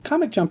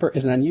Comic Jumper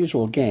is an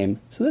unusual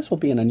game, so this will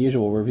be an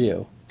unusual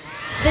review.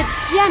 The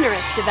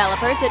generous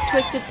developers at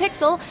Twisted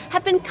Pixel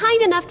have been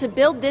kind enough to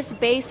build this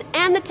base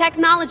and the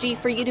technology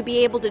for you to be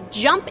able to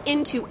jump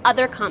into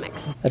other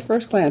comics. At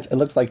first glance, it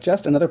looks like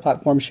just another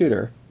platform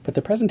shooter, but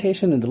the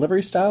presentation and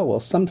delivery style will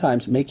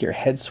sometimes make your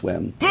head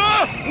swim.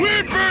 Ah!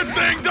 Weird bird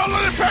thing! Don't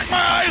let it peck my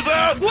eyes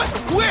out!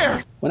 What?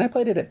 Where? When I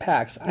played it at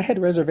PAX, I had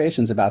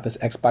reservations about this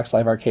Xbox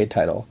Live Arcade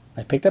title.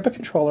 I picked up a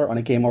controller on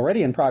a game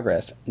already in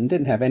progress and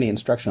didn't have any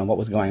instruction on what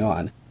was going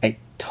on. I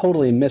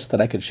totally missed that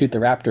I could shoot the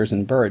raptors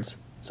and birds,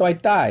 so I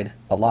died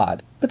a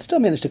lot, but still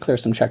managed to clear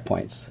some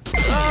checkpoints.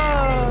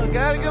 Oh,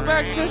 gotta go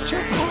back to the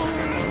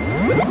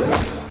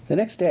checkpoint. The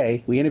next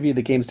day, we interviewed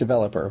the game's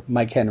developer,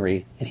 Mike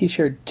Henry, and he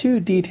shared 2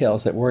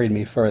 details that worried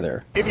me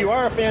further. If you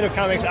are a fan of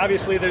comics,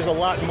 obviously there's a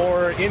lot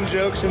more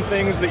in-jokes and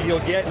things that you'll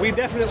get. We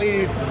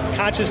definitely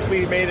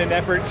consciously made an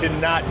effort to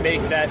not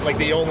make that like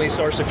the only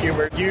source of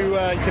humor. You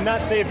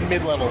cannot save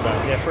mid-level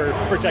though,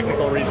 for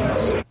technical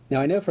reasons. Now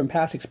I know from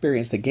past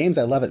experience that games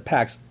I love at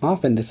PAX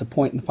often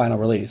disappoint in final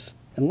release.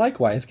 And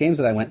likewise, games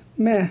that I went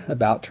meh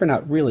about turn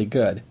out really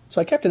good. So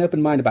I kept an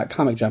open mind about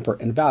Comic Jumper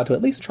and vowed to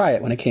at least try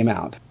it when it came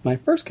out. My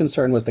first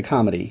concern was the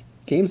comedy.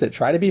 Games that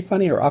try to be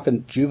funny are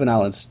often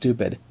juvenile and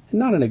stupid, and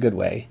not in a good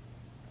way.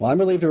 Well, I'm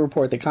relieved to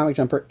report that Comic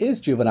Jumper is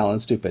juvenile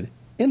and stupid,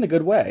 in the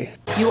good way.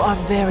 You are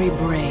very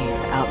brave,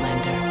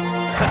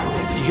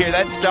 Outlander. Did you hear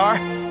that, Star?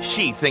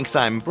 She thinks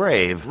I'm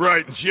brave.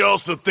 Right, and she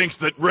also thinks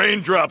that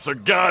raindrops are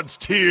God's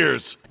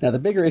tears. Now the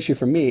bigger issue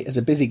for me as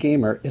a busy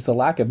gamer is the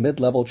lack of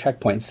mid-level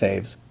checkpoint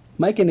saves.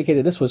 Mike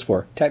indicated this was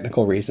for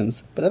technical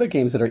reasons, but other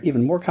games that are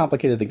even more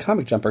complicated than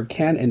Comic Jumper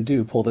can and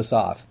do pull this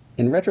off.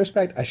 In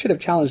retrospect, I should have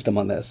challenged him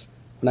on this.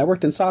 When I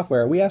worked in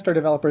software, we asked our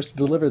developers to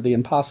deliver the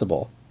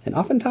impossible, and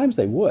oftentimes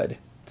they would.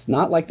 It's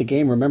not like the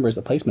game remembers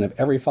the placement of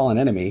every fallen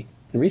enemy,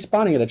 and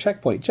respawning at a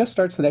checkpoint just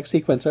starts the next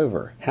sequence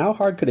over. How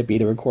hard could it be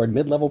to record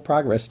mid-level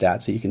progress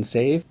stats so you can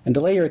save, and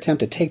delay your attempt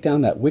to take down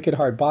that wicked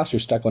hard boss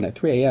you're stuck on at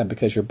 3 a.m.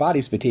 because your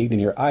body's fatigued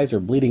and your eyes are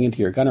bleeding into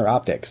your gunner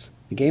optics?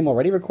 The game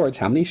already records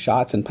how many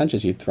shots and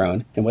punches you've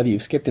thrown, and whether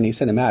you've skipped any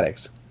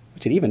cinematics,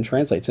 which it even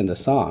translates into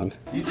song.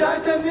 You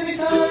died that many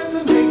times,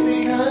 it makes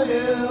me kinda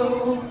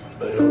ill,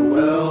 but oh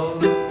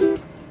well,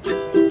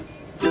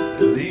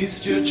 at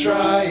least you're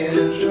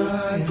trying.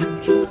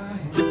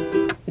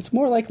 It's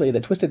more likely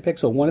that Twisted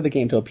Pixel wanted the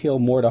game to appeal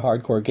more to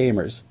hardcore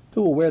gamers,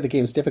 who will wear the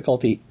game's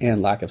difficulty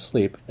and lack of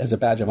sleep as a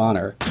badge of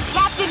honor.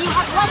 Captain, you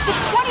have less than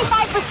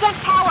 25%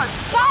 power!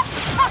 Stop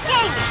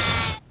sucking!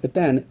 But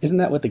then, isn't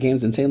that what the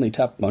game's insanely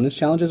tough bonus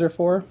challenges are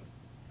for?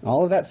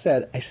 All of that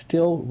said, I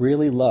still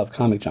really love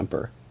Comic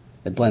Jumper.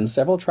 It blends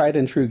several tried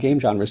and true game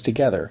genres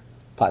together.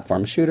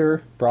 Platform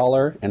shooter,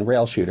 brawler, and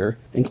rail shooter,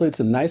 includes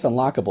some nice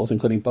unlockables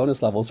including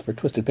bonus levels for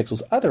Twisted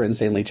Pixel's other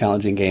insanely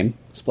challenging game,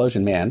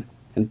 Explosion Man,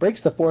 and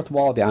breaks the fourth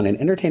wall down in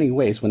entertaining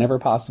ways whenever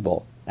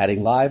possible,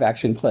 adding live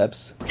action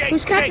clips.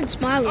 Who's Captain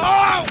Smiley?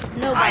 Oh!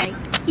 Nobody.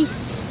 He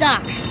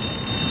sucks.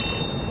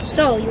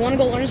 So, you want to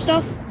go learn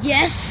stuff?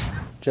 Yes!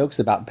 Jokes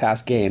about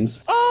past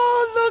games.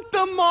 Oh, look,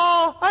 the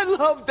mall! I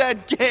love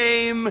that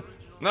game!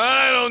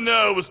 I don't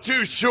know, it was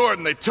too short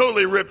and they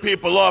totally ripped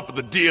people off of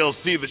the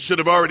DLC that should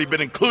have already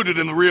been included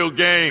in the real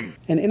game.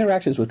 And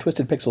interactions with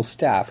Twisted Pixel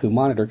staff who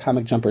monitor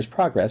Comic Jumper's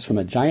progress from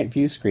a giant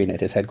view screen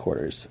at his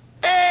headquarters.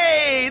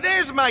 Hey,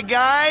 there's my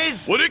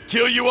guys! Would it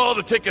kill you all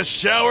to take a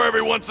shower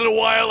every once in a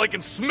while? I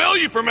can smell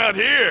you from out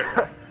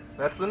here!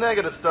 That's the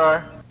negative,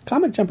 Star.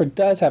 Comic Jumper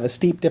does have a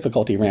steep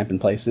difficulty ramp in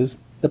places.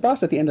 The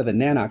boss at the end of the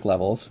Nanok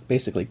levels,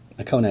 basically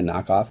a Conan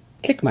knockoff,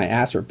 kicked my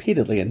ass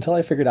repeatedly until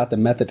I figured out the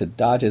method to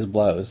dodge his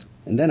blows,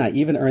 and then I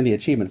even earned the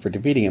achievement for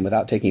defeating him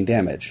without taking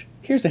damage.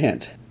 Here's a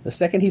hint. The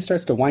second he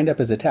starts to wind up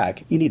his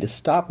attack, you need to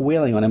stop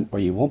wailing on him or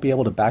you won't be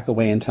able to back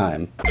away in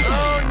time.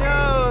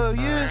 Oh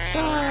no, you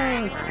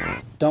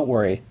suck! Don't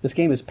worry, this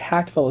game is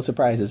packed full of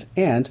surprises,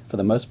 and, for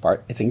the most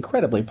part, it's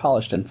incredibly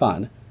polished and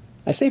fun.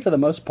 I say for the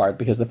most part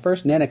because the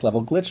first Nanik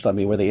level glitched on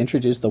me where they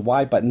introduced the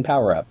Y button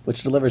power-up,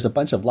 which delivers a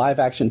bunch of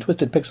live-action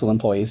Twisted Pixel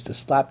employees to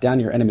slap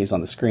down your enemies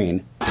on the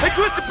screen. Hey,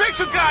 Twisted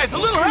Pixel guys, a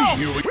little help!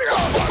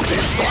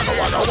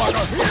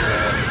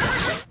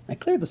 I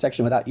cleared the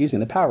section without using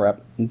the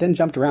power-up, and then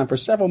jumped around for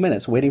several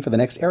minutes waiting for the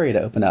next area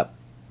to open up.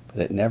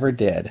 But it never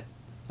did.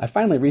 I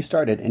finally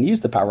restarted and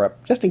used the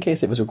power-up just in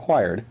case it was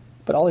required,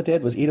 but all it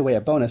did was eat away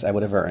a bonus I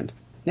would have earned.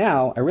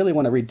 Now, I really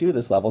want to redo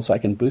this level so I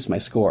can boost my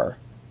score.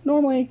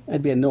 Normally,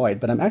 I'd be annoyed,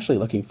 but I'm actually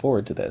looking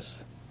forward to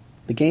this.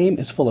 The game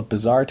is full of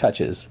bizarre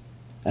touches.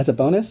 As a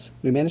bonus,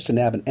 we managed to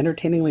nab an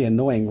entertainingly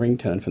annoying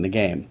ringtone from the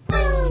game.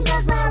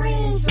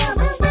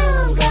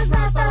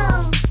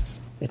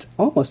 It's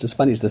almost as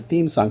funny as the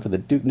theme song for the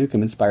Duke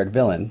Nukem-inspired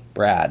villain,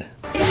 Brad.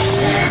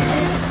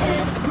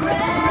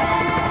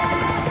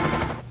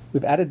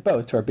 We've added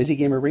both to our Busy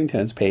Gamer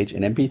ringtones page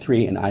in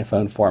MP3 and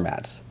iPhone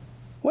formats.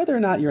 Whether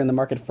or not you're in the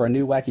market for a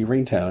new wacky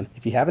ringtone,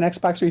 if you have an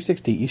Xbox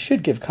 360, you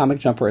should give Comic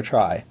Jumper a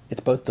try. It's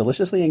both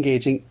deliciously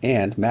engaging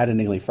and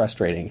maddeningly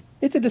frustrating.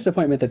 It's a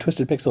disappointment that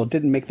Twisted Pixel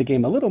didn't make the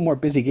game a little more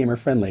Busy Gamer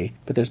friendly,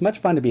 but there's much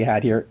fun to be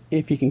had here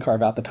if you can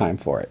carve out the time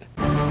for it.